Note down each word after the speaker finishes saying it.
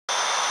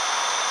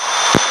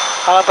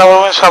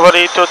Tower wind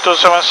Sabari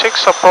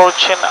 2276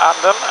 approaching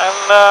Anden, and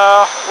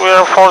we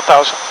are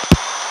 4000.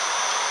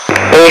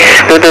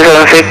 Base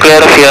 2276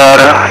 clear of your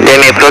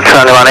DME approach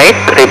runway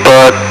 18.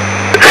 Report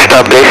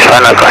established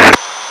final course.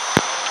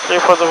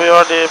 Clear for the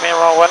VOR DME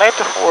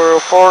 118. We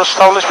report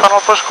established final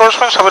approach course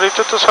wind Sabari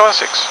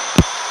 2276.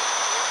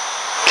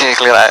 Okay,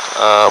 clear.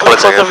 Clear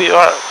for the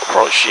VOR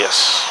approach,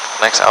 yes.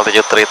 Next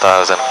altitude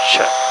 3000.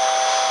 Check.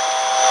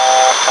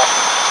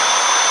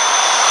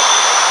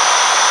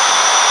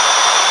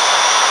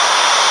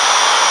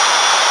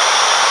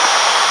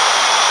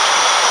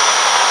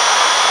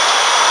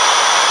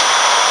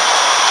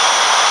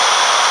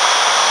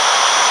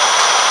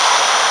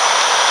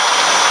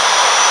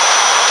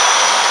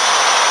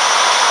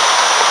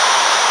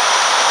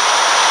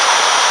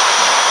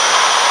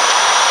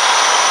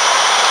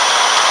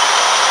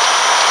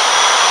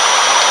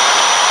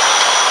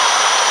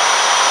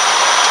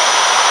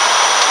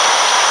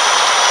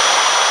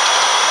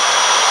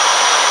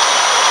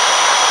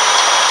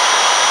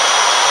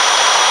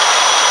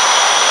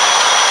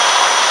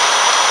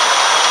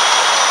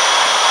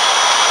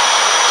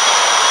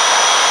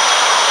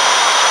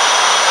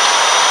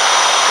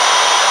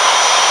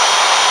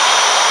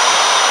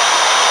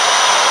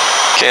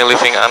 Okay,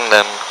 leaving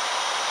Anden.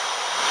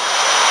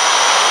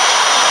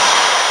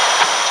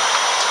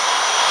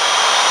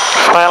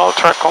 Final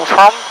track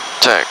confirmed.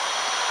 Check.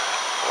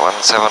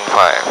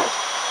 175.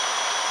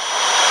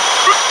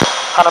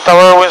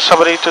 Tower wind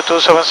Sabari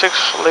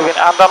 2276, leaving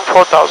Anden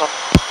 4000.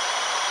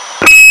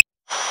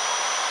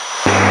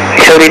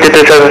 Sorry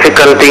 2276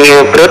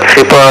 continue approach.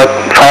 Report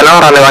final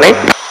runway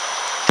 18.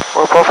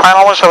 Report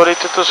final wind Sabari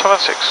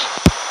 2276.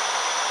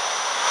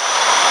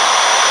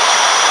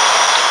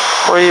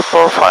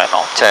 Report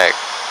final. Check.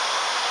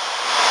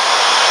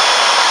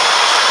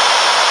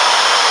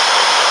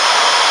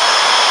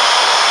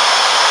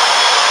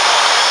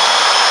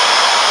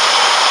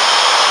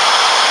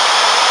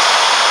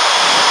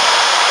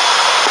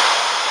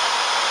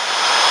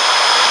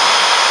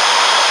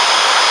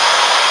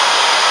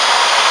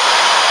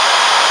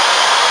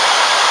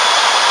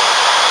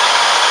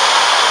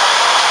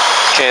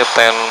 Okay,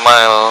 10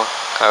 mile.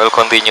 I will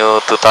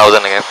continue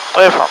 2000 again.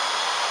 Affirm.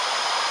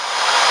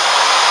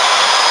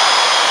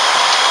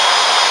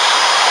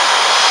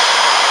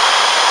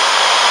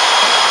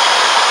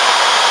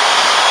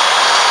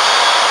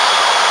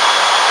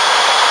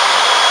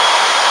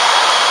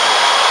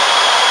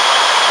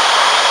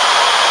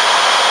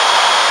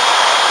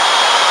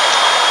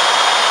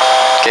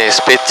 Okay,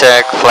 speed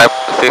check, flap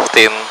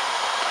 15.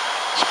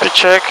 Speed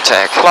check.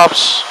 Check.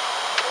 Flaps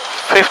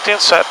 15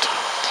 set.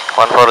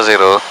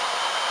 140.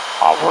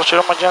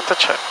 140 magenta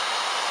check.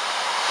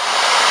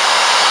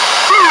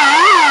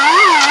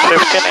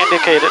 15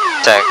 indicated.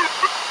 Check.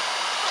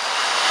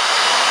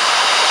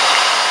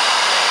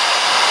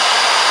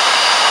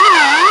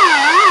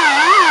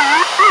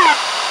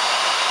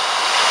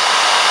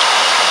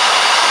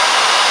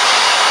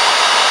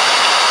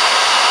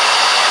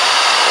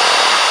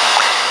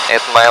 Eight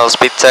mile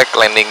speed check,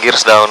 landing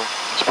gears down.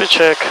 Speed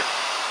check.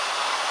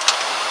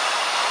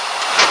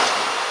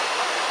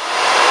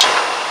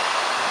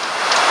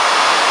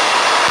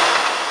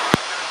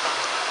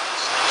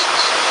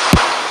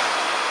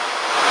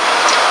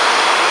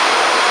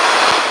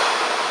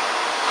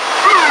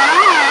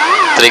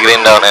 Three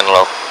green down and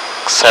lock.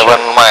 7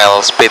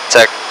 mile speed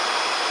check,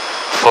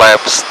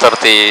 flaps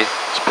 30.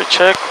 Speed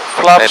check.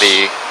 Flaps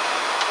Ready.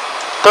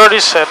 30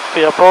 set.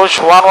 We approach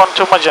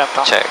 112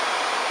 magenta. Check.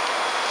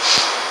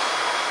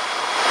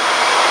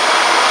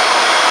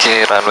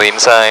 Okay, runway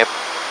inside.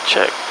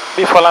 Check.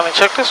 Before landing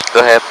checklist.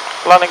 Go ahead.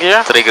 Landing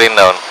gear. 3 green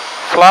down.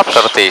 Flaps.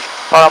 30.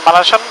 Power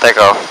management.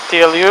 Take off.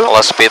 TLU.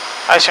 Low speed.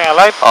 Icing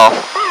light. Off.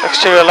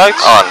 Exterior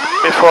lights. On.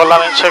 Before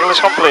landing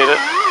checklist completed.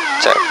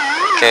 Check.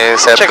 Okay,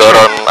 set Check go here.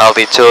 around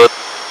altitude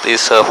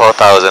is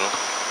 4000.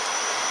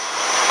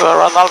 Go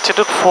around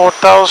altitude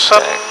 4000.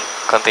 Check.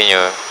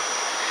 Continue.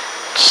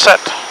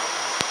 Set.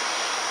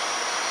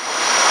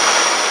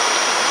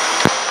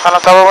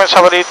 Tower wind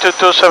Sabari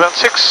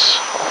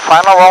 2276.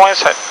 Final runway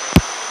set.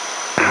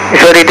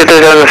 Sorry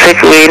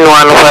 2276 wind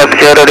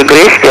 150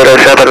 degrees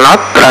 07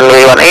 knot.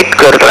 Runway 18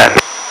 clear to land.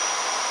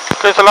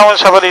 Clear to land wind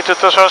Sabari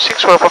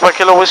 2276. We're Papa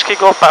Kilo Whiskey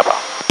Golf Papa.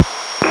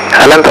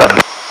 Alantor.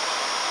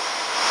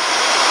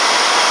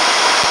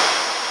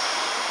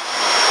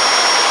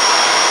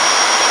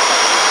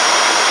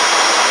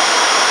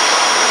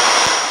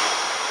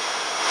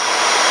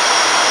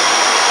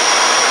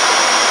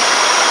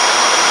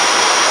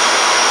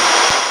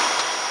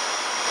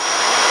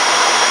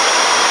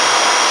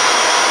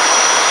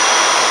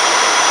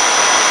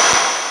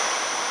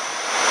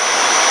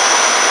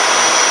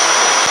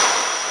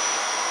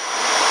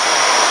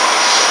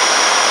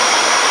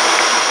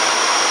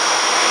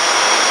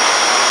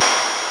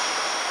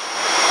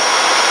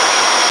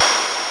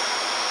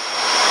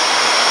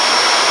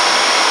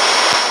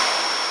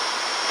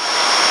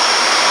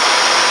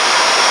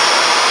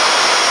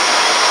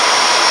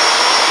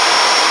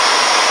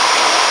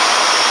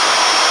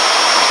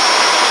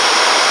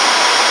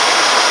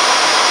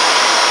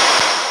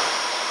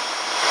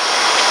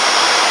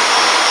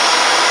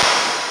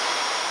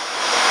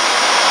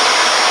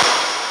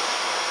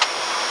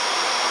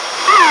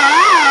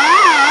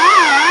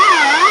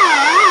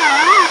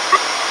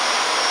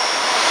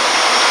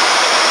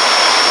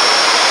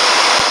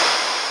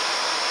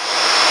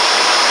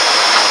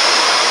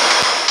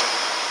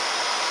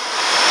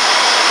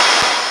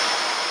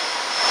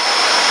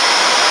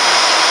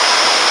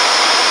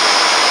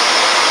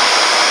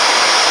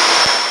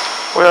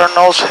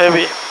 nose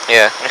heavy.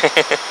 Yeah.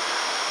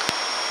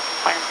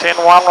 Maintain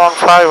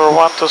 115 or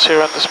 120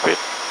 in the speed.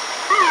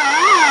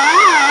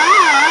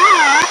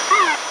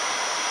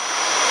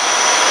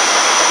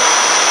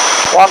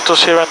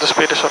 120 in the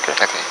speed is okay.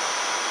 Okay.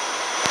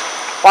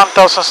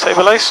 1000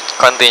 stabilized.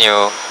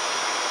 Continue.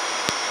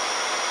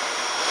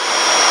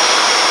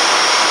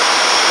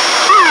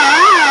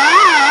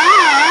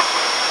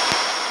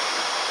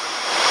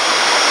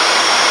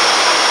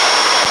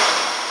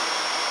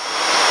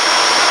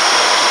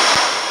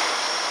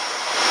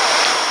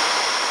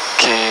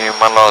 Okay,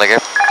 manual again.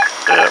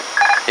 Yeah.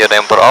 Your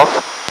damper off.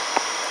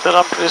 The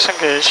damper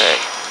disengage. Check.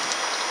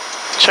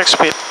 Check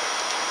speed.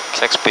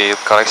 Check speed,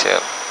 correction.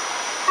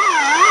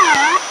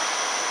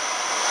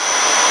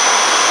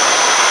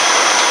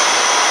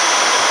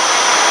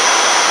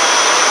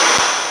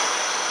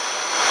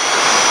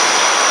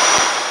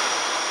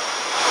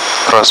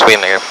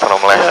 Crosswind again from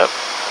left. Yeah.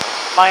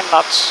 9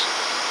 knots.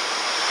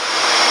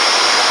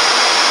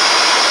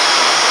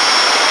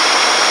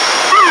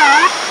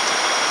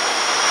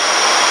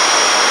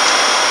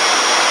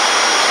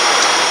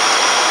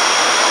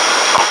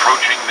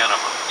 Approaching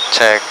minimum.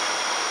 Check.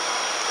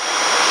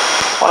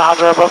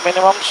 100 above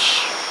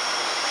minimums.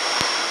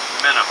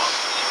 Minimum.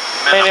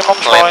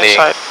 Minimums or Landing.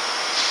 inside.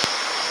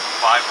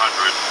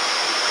 500.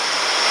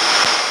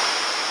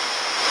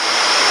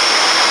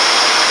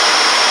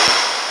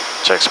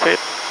 Check speed.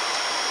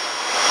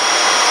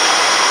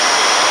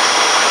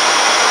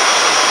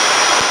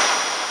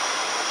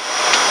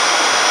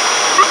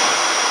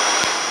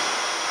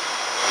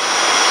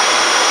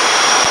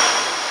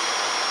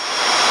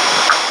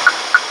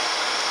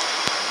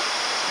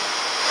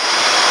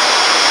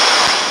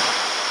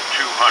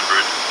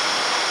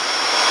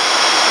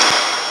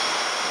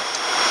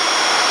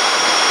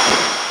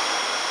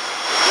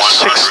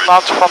 Six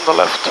knots from the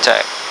left.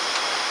 Check. 50,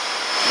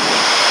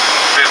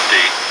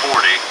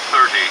 40,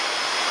 30,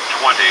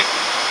 20,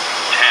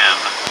 10.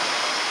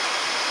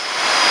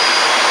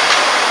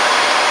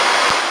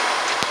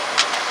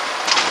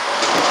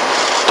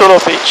 Two low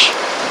pitch.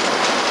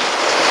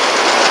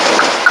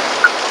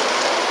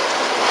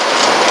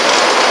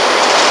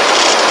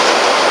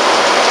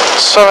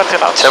 $70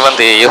 knots.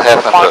 70, you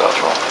have Mind control.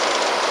 control.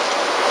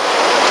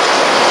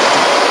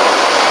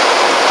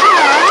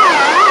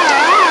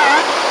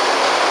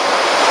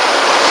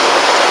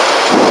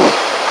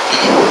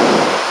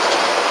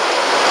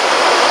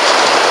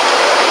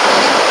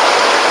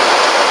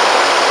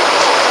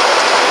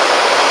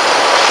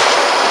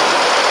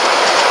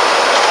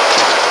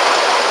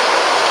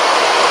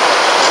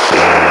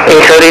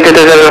 Sorry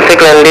 2006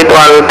 landed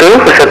 12,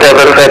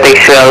 setelah vertex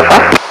Alpha.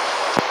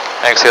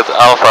 Exit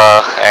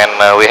Alpha and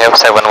we have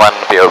 71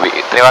 POV.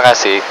 Terima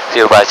kasih.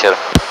 See you Bachelor.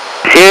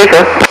 See you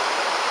sir.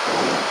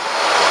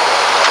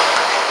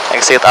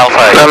 Exit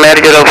Alpha. From Air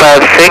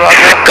 056,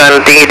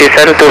 continue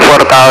descent to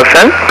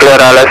 4000, clear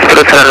all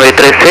approach runway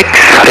 36,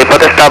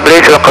 report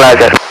established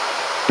localizer.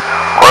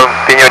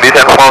 Continue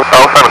descent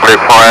 4000, clear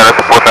for air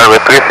support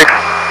runway 36.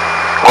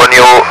 Call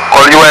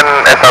you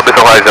and establish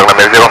localizer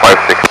number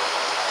 056.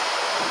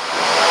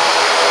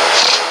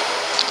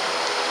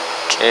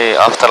 Okay,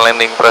 after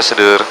landing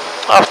procedure.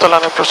 After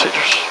landing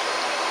procedures.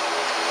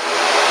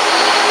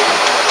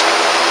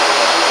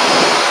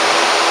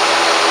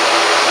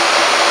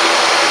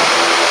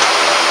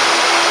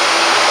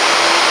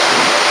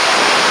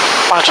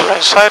 Marshall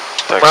inside.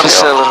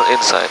 Marshall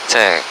inside,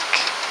 check.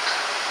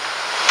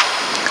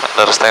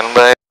 Under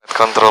standby,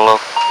 control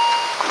lock,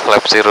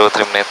 flap 0,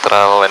 trim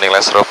neutral, landing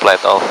last rope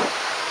light off,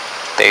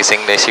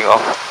 tasing dashing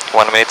off,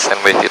 1 minute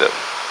standby 0.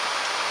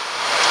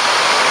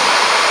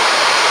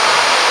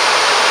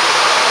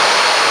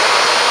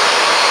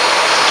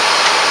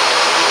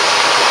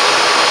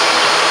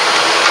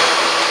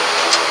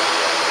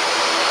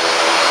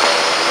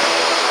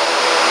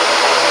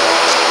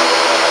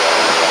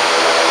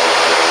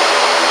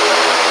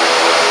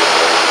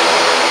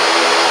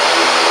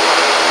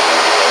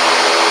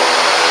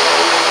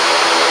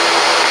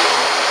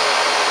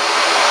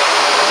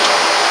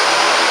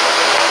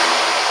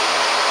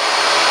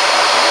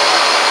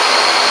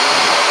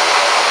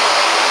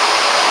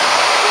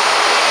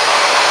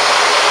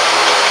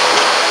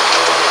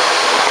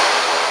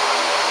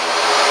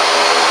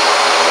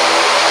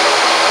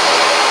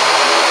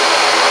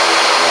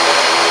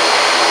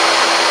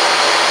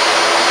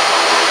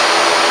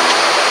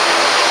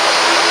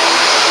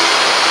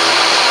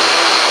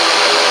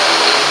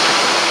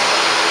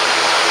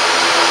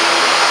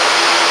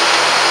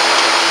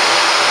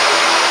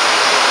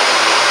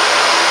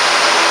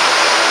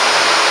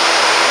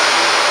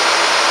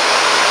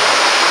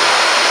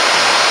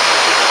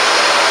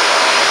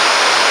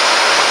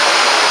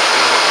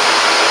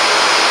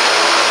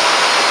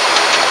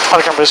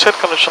 Falcon base hit,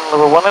 condition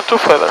level 1 and 2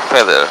 feather.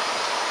 Feather.